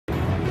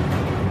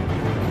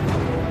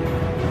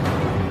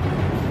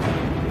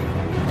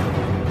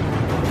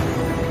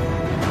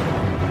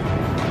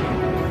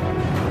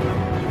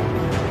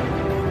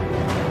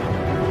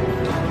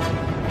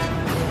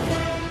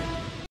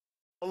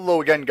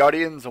Hello again,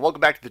 Guardians, and welcome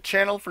back to the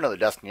channel for another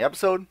Destiny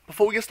episode.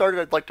 Before we get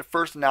started, I'd like to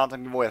first announce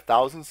I'm giving away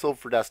 1,000 silver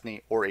for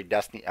Destiny or a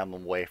Destiny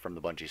emblem away from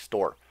the Bungie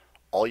store.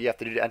 All you have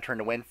to do to enter and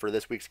to win for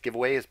this week's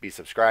giveaway is be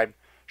subscribed,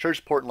 show your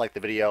support and like the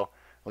video,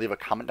 and leave a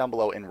comment down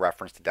below in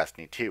reference to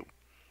Destiny 2.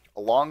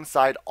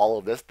 Alongside all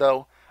of this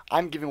though,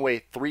 I'm giving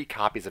away 3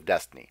 copies of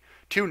Destiny.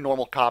 2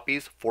 normal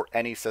copies for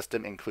any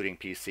system including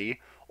PC,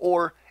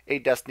 or a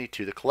Destiny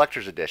 2 the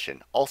Collector's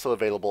Edition, also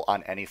available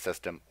on any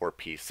system or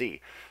PC.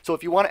 So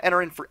if you want to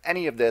enter in for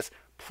any of this,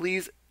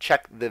 please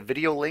check the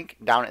video link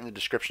down in the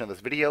description of this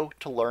video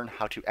to learn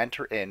how to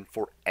enter in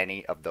for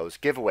any of those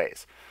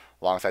giveaways.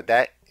 Alongside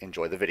that,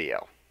 enjoy the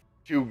video.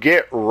 To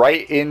get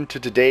right into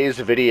today's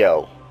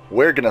video,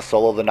 we're going to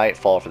solo the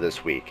Nightfall for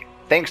this week.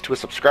 Thanks to a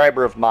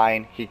subscriber of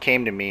mine, he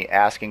came to me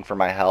asking for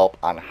my help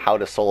on how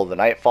to solo the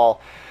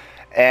Nightfall,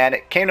 and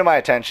it came to my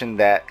attention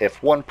that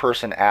if one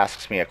person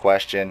asks me a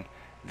question,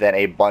 then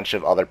a bunch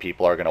of other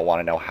people are going to want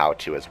to know how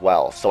to as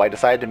well. So I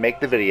decided to make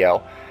the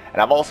video,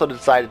 and I've also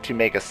decided to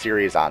make a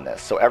series on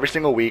this. So every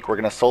single week we're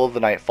going to solo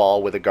the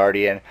Nightfall with a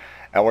Guardian,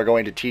 and we're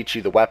going to teach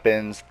you the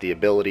weapons, the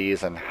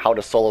abilities, and how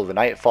to solo the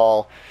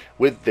Nightfall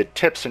with the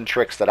tips and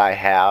tricks that I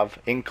have,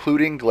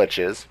 including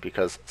glitches,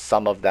 because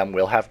some of them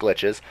will have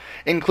glitches,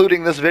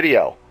 including this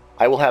video.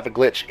 I will have a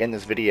glitch in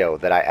this video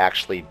that I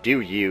actually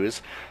do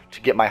use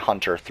to get my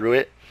Hunter through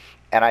it.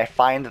 And I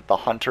find that the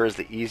Hunter is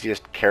the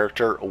easiest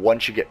character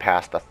once you get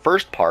past the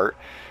first part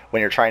when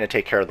you're trying to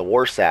take care of the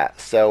Warsat.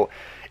 So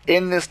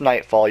in this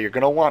Nightfall, you're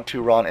going to want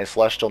to run a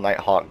Celestial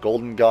Nighthawk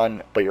Golden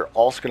Gun, but you're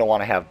also going to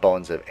want to have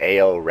Bones of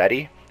AO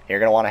ready, and you're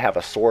going to want to have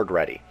a sword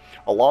ready.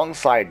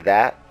 Alongside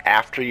that,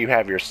 after you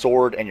have your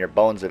sword and your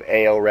Bones of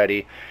AO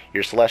ready,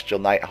 your Celestial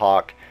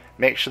Nighthawk,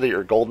 make sure that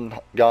your Golden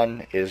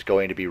Gun is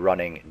going to be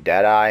running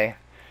Deadeye.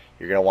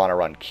 You're going to want to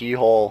run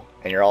Keyhole,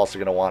 and you're also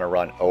going to want to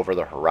run Over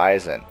the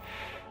Horizon.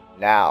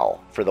 Now,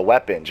 for the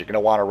weapons, you're going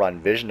to want to run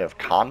Vision of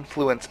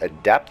Confluence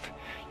Adept.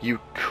 You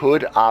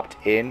could opt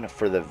in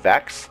for the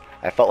Vex.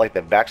 I felt like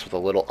the Vex was a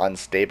little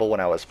unstable when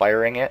I was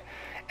firing it.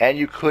 And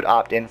you could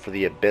opt in for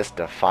the Abyss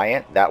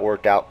Defiant. That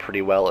worked out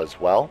pretty well as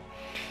well.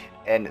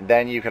 And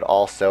then you could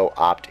also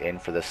opt in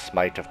for the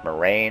Smite of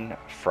Moraine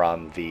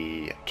from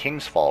the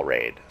King's Fall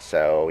raid.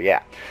 So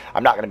yeah,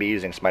 I'm not going to be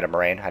using Smite of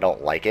Moraine. I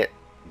don't like it,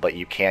 but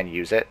you can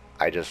use it.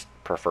 I just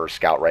prefer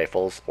Scout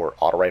Rifles or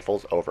Auto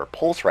Rifles over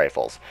Pulse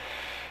Rifles.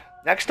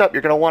 Next up,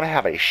 you're going to want to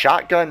have a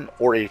shotgun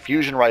or a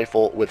fusion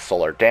rifle with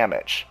solar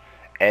damage.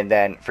 And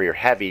then for your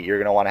heavy, you're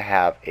going to want to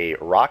have a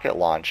rocket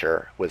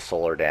launcher with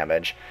solar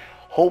damage.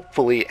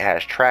 Hopefully it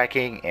has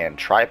tracking and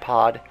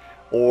tripod,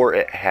 or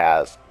it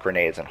has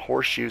grenades and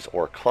horseshoes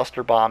or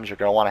cluster bombs. You're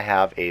going to want to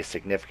have a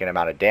significant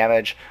amount of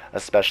damage,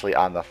 especially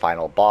on the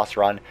final boss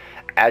run.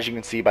 As you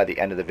can see by the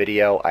end of the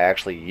video, I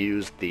actually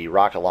used the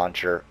rocket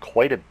launcher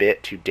quite a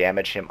bit to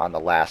damage him on the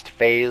last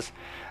phase.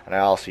 And I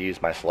also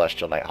used my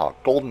Celestial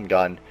Nighthawk Golden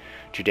Gun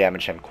to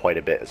damage him quite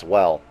a bit as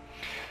well.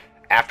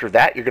 After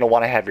that, you're going to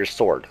want to have your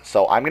sword.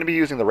 So I'm going to be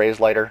using the Raise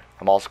Lighter.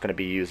 I'm also going to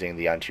be using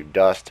the Unto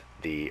Dust,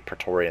 the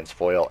Praetorian's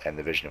Foil, and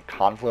the Vision of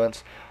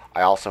Confluence.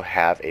 I also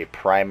have a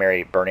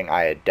primary Burning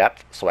Eye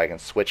Adept, so I can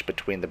switch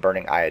between the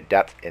Burning Eye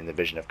Adept and the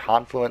Vision of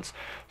Confluence,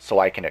 so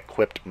I can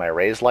equip my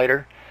Raise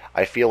Lighter.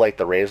 I feel like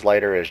the Raise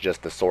Lighter is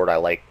just the sword I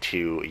like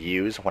to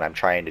use when I'm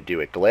trying to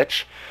do a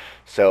glitch.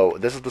 So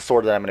this is the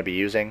sword that I'm going to be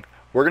using.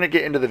 We're going to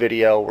get into the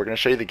video. We're going to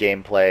show you the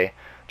gameplay.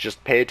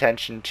 Just pay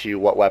attention to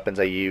what weapons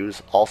I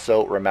use.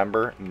 Also,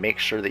 remember, make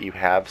sure that you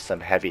have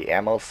some heavy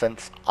ammo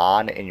synths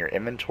on in your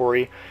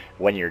inventory.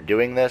 When you're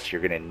doing this,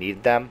 you're going to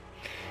need them.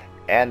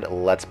 And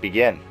let's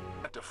begin.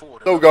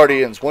 So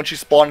Guardians, once you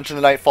spawn into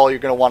the Nightfall, you're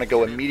going to want to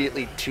go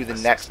immediately to the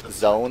next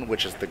zone,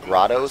 which is the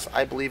Grottos,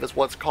 I believe is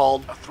what's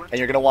called. And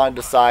you're going to want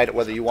to decide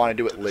whether you want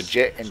to do it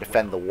legit and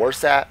defend the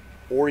Warsat,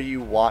 or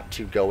you want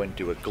to go and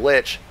do a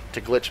glitch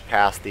to glitch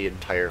past the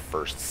entire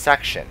first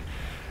section.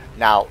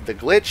 Now, the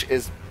glitch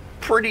is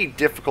pretty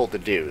difficult to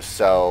do,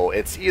 so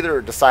it's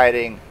either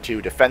deciding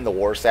to defend the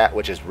Warsat,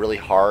 which is really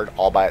hard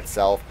all by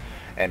itself,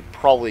 and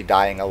probably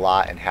dying a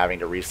lot and having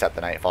to reset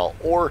the Nightfall,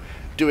 or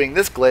doing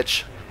this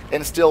glitch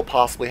and still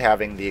possibly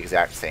having the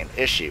exact same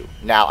issue.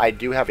 Now, I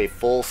do have a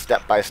full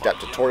step-by-step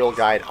tutorial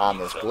guide on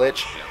this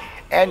glitch,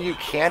 and you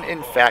can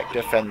in fact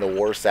defend the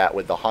Warsat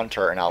with the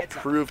Hunter, and I'll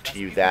prove to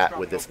you that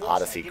with this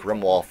Odyssey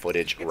Grimwall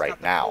footage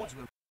right now.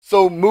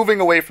 So moving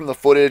away from the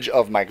footage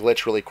of my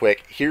glitch really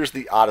quick, here's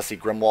the Odyssey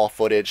Grimwall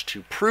footage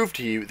to prove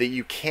to you that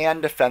you can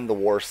defend the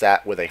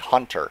Warsat with a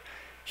Hunter.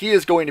 He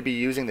is going to be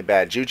using the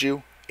Bad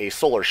Juju, a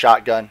solar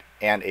shotgun,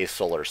 and a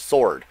solar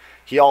sword.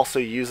 He also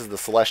uses the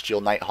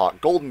Celestial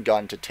Nighthawk Golden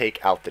Gun to take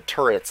out the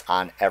turrets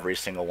on every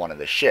single one of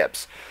the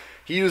ships.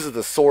 He uses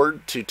the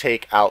sword to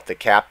take out the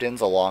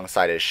captains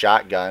alongside his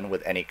shotgun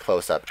with any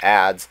close-up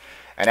adds.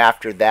 And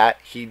after that,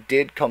 he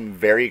did come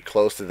very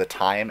close to the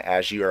time,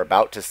 as you are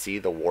about to see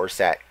the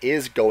Warsat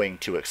is going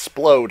to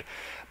explode,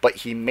 but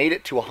he made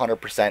it to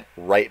 100%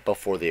 right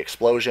before the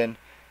explosion,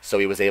 so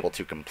he was able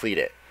to complete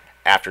it.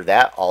 After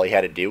that, all he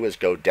had to do was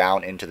go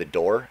down into the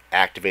door,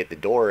 activate the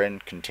door,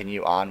 and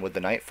continue on with the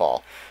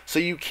Nightfall. So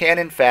you can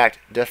in fact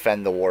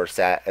defend the war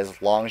set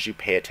as long as you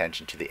pay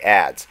attention to the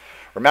ads.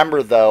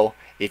 Remember though,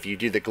 if you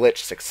do the glitch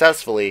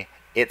successfully,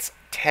 it's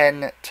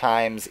 10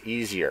 times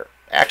easier.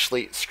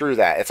 Actually, screw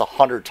that, it's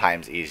 100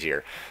 times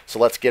easier. So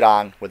let's get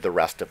on with the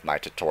rest of my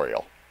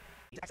tutorial.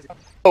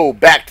 Oh,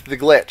 back to the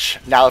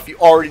glitch. Now, if you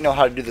already know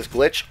how to do this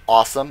glitch,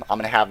 awesome. I'm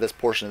going to have this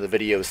portion of the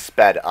video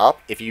sped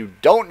up. If you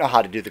don't know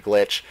how to do the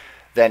glitch,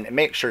 then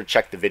make sure to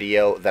check the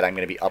video that I'm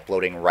going to be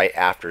uploading right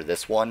after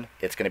this one.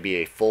 It's going to be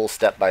a full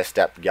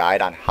step-by-step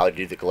guide on how to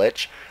do the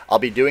glitch. I'll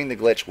be doing the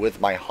glitch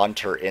with my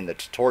hunter in the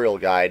tutorial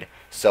guide,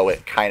 so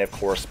it kind of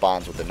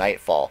corresponds with the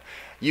Nightfall.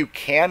 You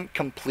can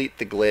complete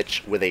the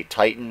glitch with a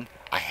Titan.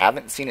 I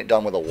haven't seen it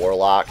done with a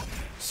Warlock.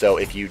 So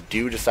if you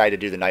do decide to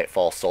do the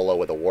Nightfall solo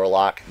with a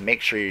Warlock,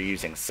 make sure you're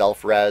using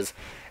self-res,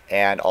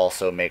 and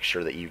also make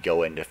sure that you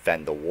go and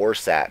defend the war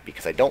sat,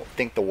 because I don't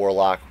think the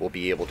Warlock will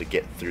be able to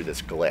get through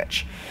this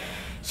glitch.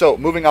 So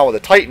moving on with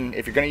the Titan,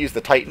 if you're going to use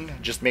the Titan,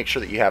 just make sure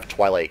that you have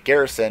Twilight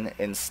Garrison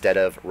instead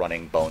of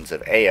running Bones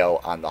of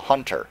Ao on the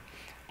Hunter.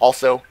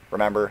 Also,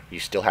 remember, you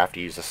still have to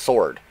use a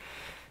sword.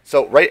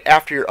 So right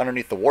after you're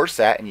underneath the war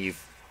sat and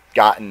you've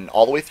gotten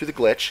all the way through the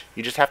glitch,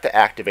 you just have to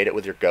activate it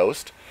with your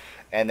ghost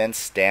and then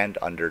stand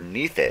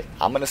underneath it.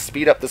 I'm going to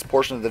speed up this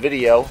portion of the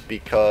video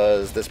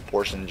because this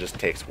portion just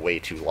takes way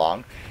too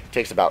long. It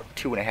takes about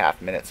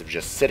 2.5 minutes of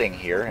just sitting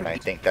here, and I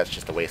think that's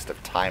just a waste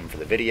of time for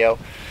the video.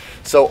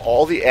 So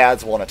all the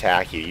ads won't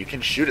attack you. You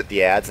can shoot at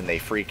the ads and they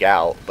freak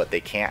out, but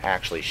they can't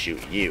actually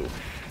shoot you.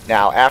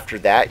 Now after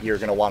that, you're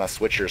going to want to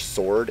switch your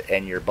sword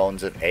and your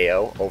Bones of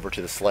Ao over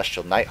to the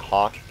Celestial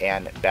Nighthawk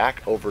and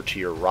back over to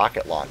your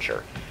rocket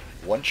launcher.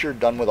 Once you're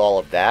done with all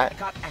of that,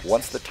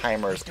 once the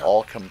timer is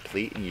all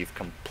complete and you've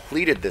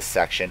completed this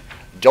section,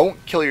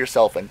 don't kill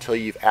yourself until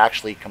you've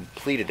actually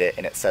completed it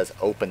and it says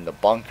open the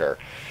bunker.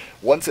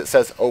 Once it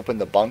says open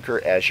the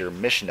bunker as your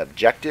mission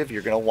objective,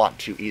 you're going to want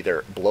to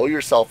either blow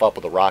yourself up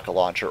with a rocket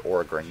launcher or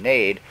a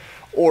grenade,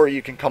 or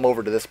you can come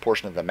over to this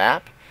portion of the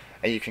map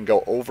and you can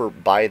go over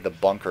by the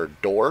bunker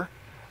door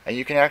and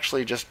you can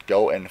actually just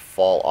go and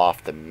fall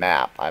off the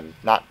map. I'm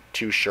not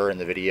too sure in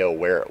the video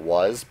where it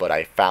was, but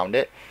I found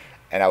it.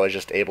 And I was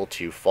just able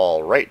to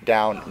fall right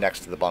down next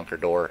to the bunker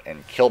door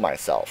and kill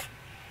myself.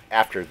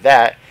 After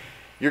that,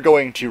 you're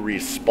going to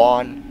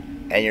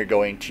respawn, and you're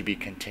going to be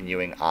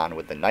continuing on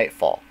with the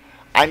Nightfall.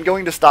 I'm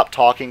going to stop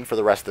talking for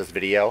the rest of this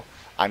video.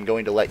 I'm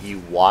going to let you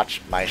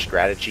watch my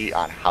strategy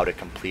on how to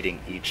completing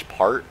each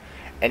part.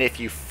 And if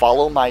you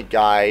follow my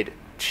guide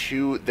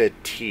to the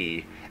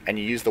T, and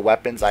you use the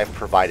weapons I've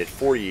provided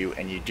for you,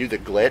 and you do the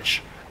glitch,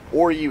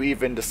 or you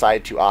even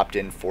decide to opt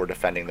in for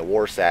defending the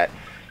war set,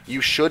 you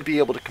should be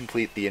able to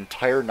complete the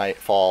entire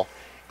Nightfall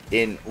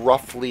in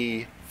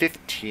roughly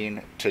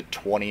 15 to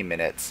 20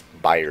 minutes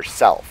by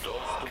yourself.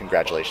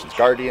 Congratulations,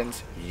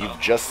 Guardians. You've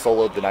just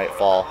soloed the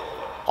Nightfall.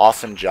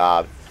 Awesome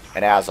job.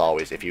 And as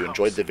always, if you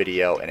enjoyed the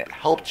video and it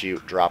helped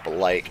you, drop a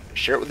like,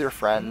 share it with your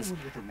friends,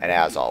 and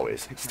as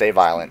always, stay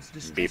violent,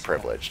 be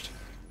privileged.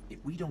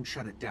 If we don't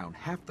shut it down,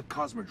 half the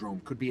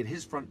Cosmodrome could be at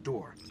his front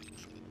door.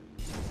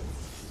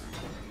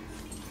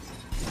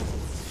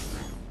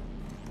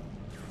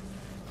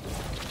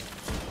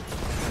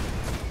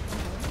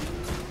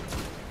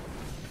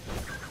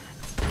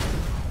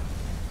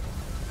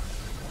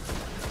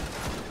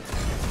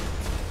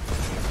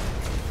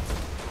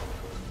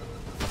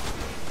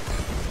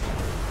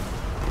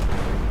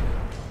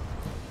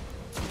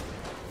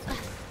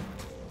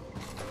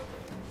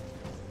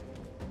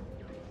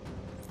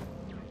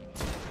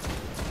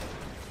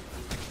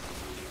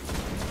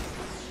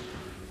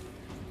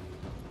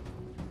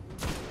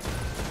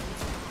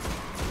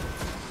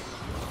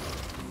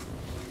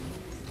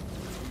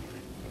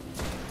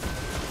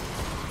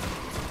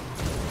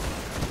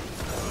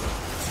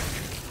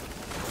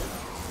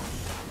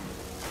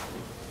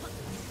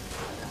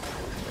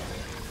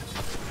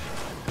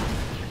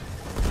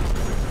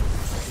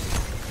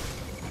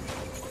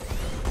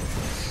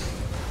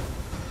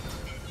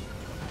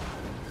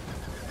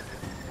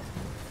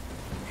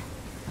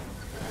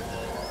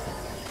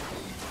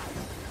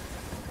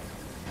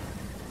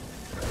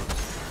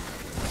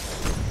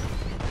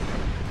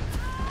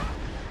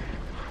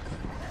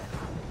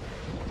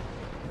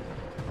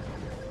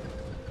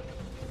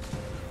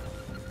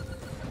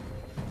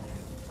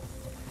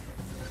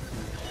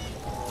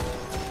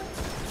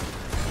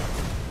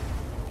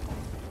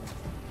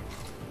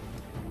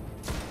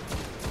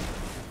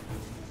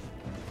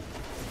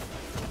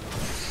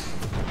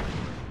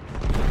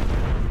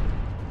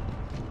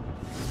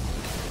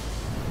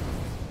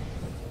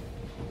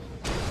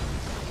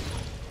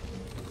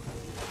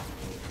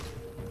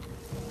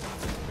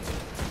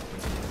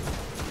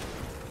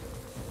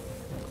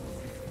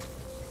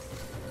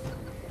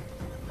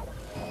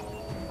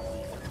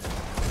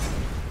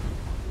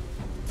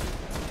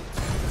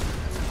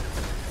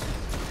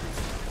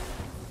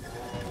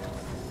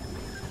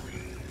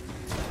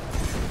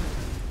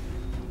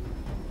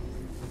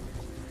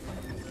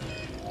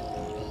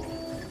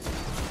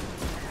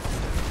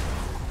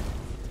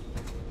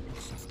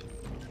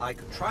 I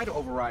could try to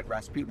override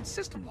Rasputin's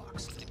system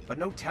locks, but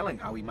no telling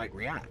how he might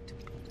react.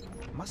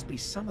 Must be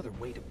some other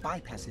way to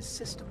bypass his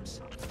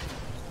systems.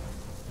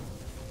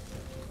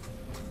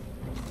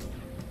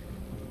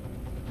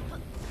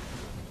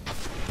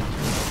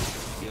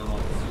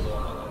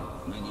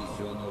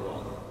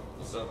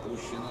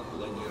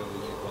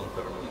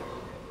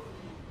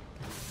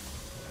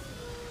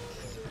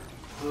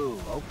 Ooh,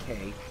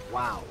 okay.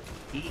 Wow.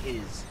 He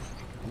is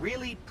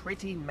really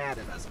pretty mad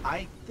at us.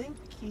 I think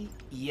he...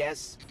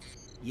 Yes.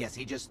 Yes,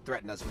 he just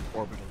threatened us with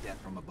orbital death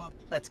from above.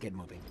 Let's get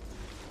moving.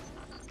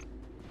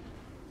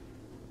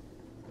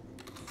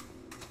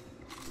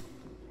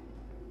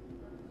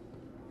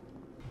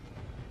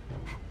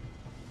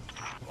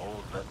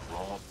 All that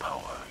raw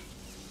power.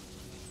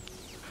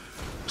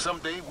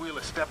 Someday we'll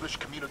establish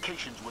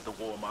communications with the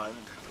war mind.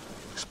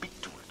 Speak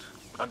to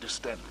it.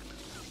 Understand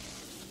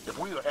it. If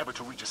we are ever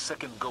to reach a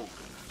second goal,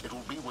 it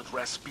will be with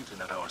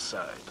Rasputin at our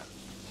side.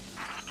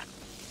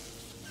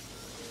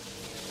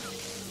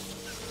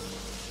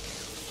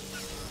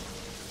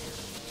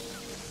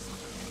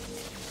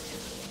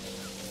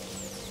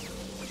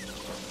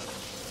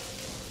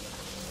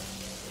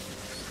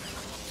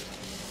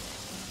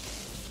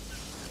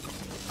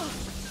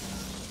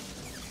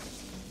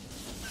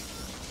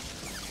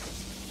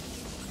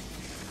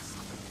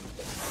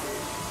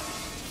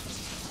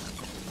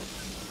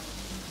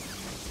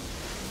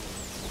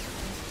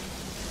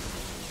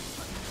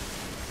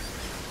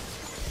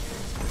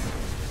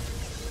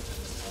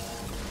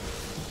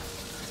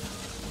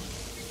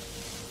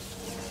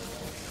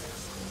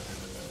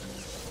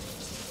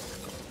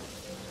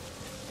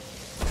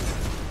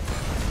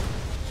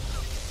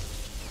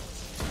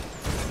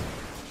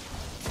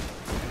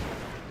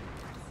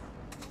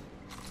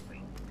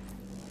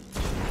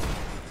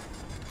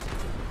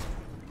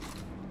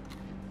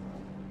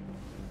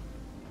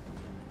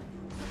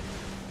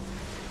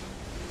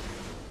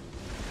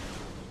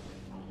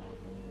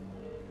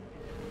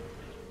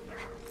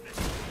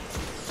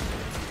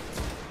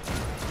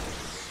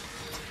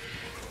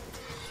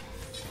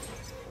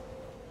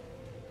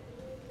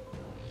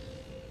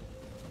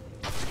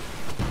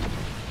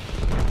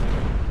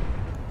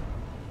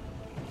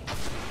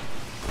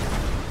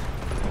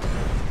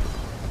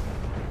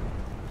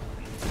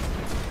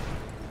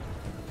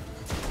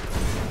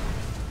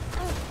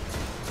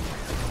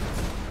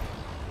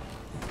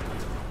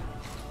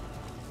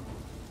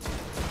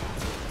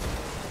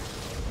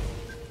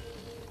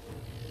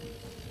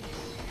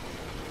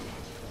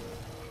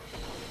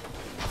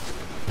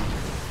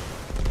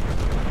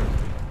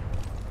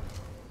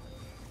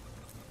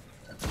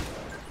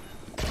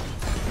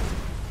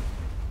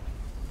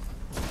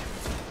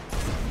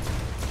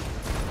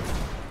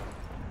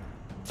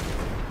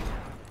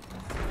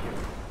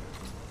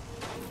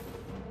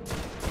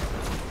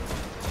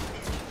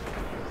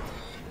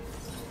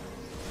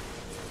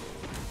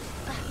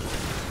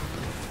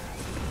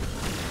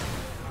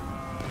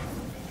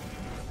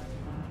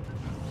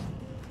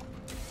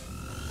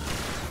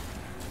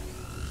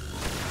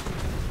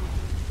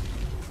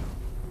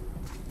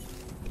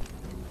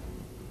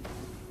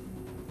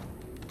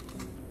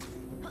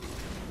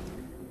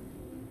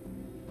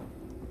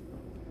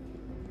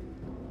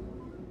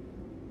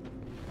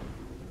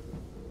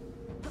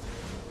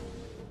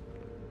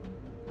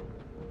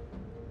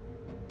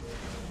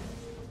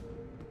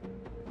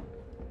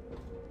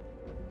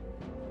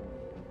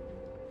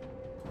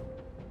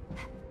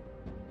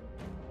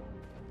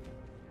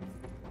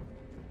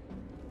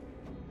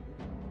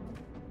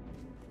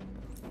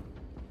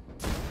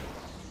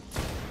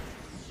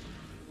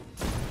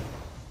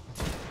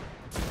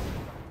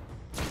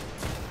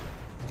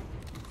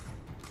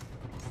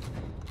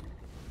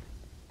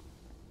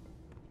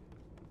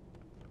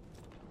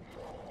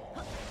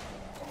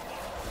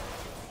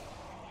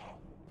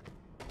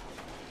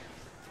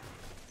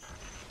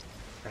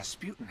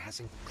 Rasputin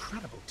has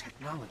incredible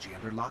technology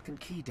under lock and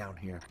key down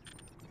here.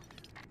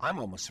 I'm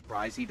almost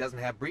surprised he doesn't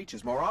have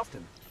breaches more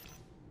often.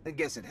 I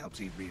guess it helps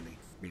he really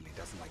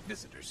doesn't like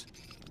visitors.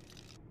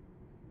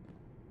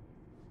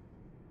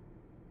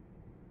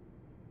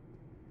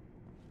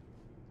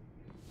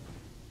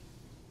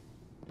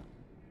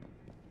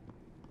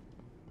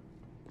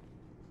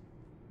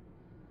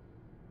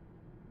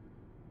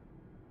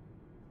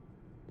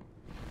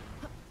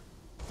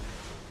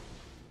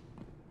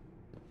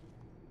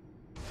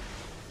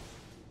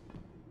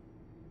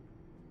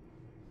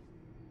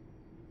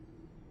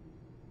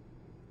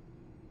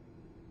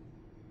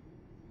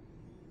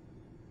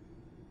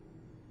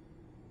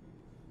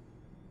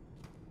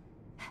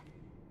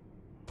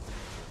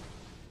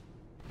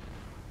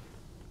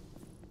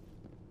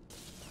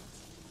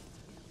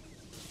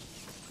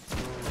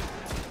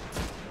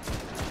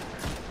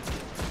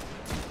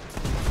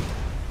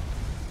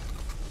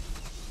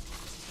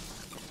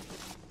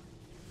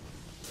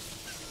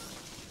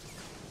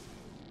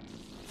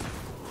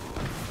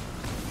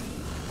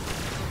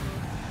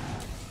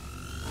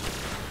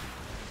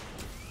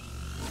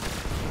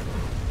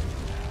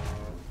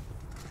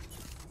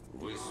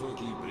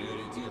 Высокий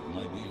приоритет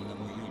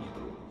мобильному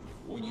юниту.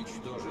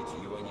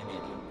 Уничтожить его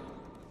немедленно.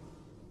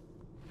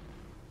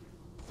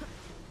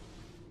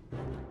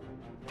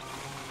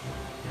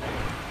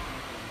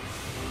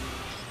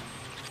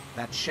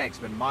 That shank's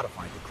been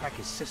modified to crack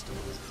his system.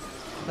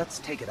 Let's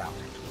take it out.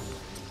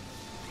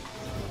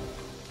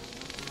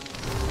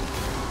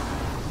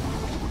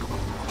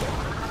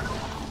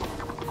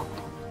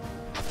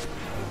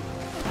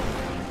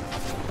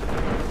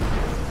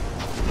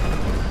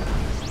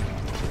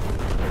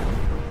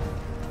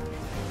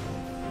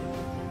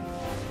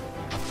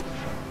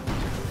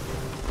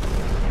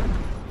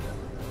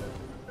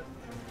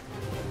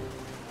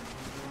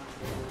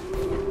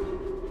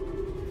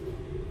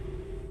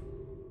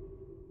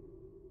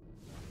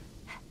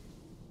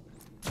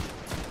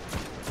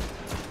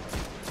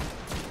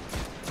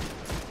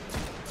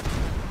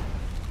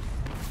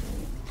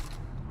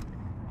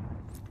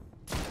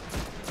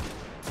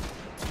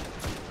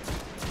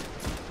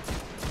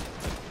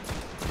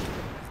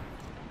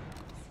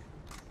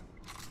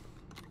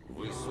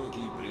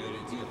 Высокий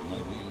приоритет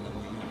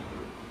мобильному юниту.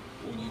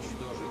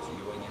 Уничтожить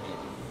его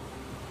немедленно.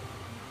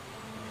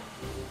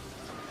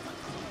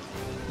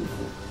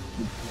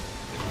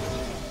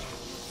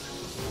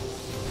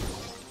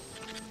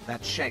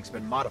 That shank's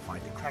been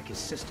modified to crack his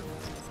system.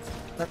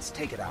 Let's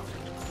take it out.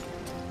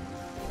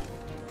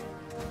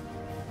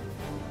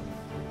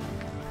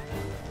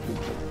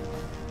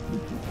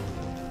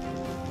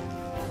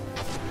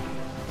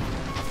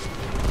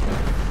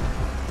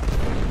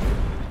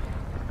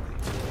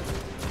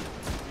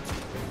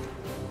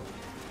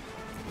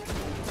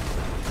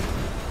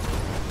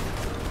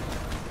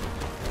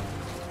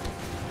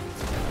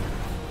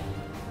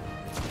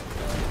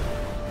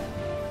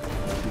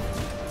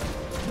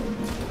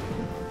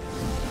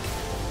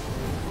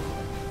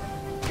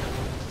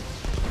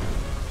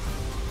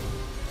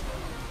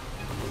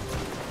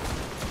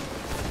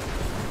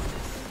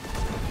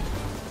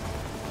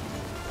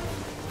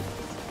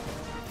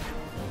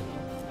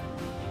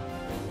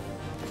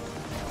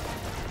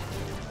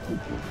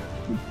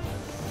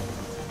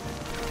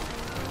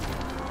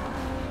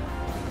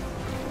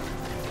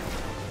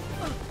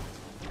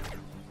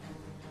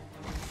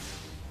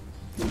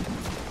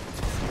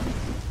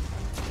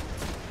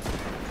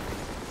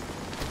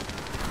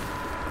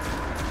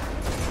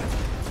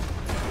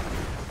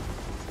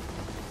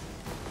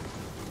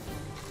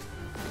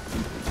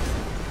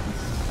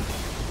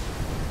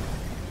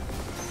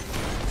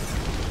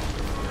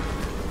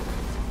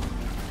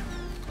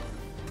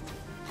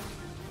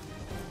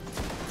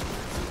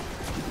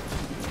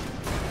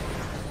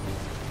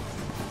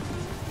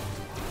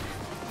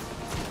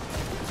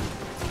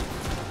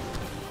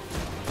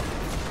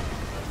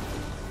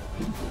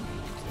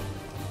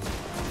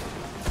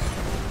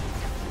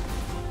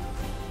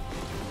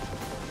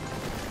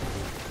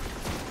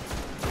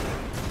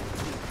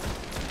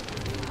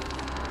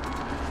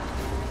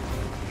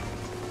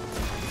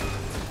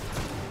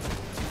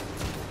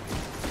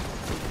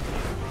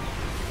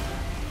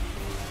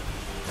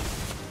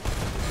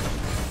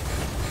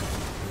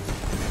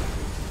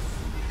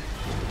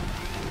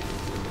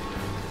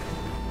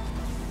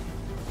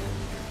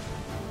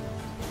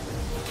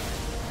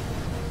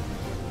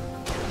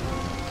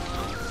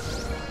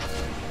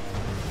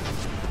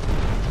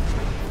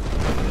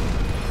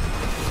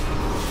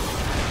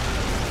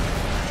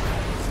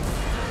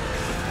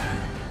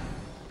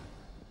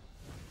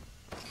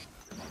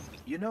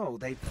 You know,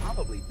 they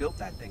probably built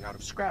that thing out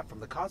of scrap from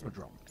the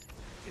Cosmodrome.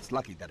 It's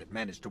lucky that it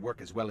managed to work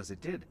as well as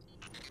it did.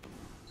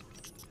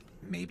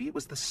 Maybe it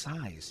was the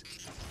size.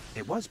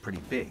 It was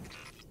pretty big,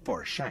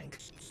 for a shank.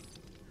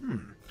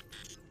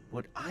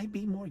 Would I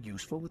be more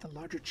useful with a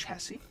larger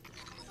chassis?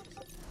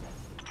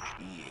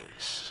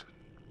 Yes.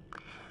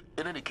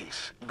 In any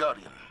case,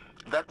 Guardian,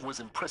 that was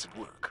impressive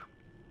work.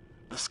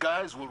 The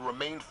skies will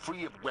remain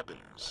free of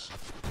weapons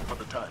for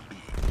the time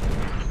being.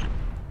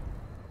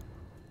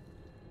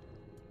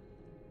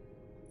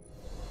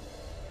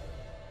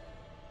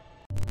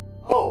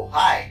 Oh,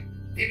 hi.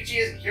 BBG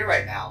isn't here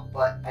right now,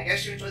 but I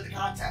guess you enjoyed the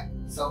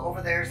content. So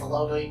over there's a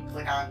logo you can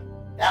click on.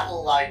 That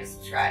will allow you to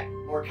subscribe.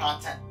 More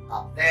content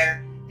up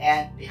there,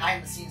 and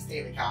behind the scenes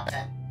daily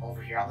content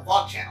over here on the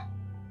vlog channel.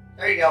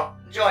 There you go.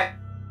 Enjoy!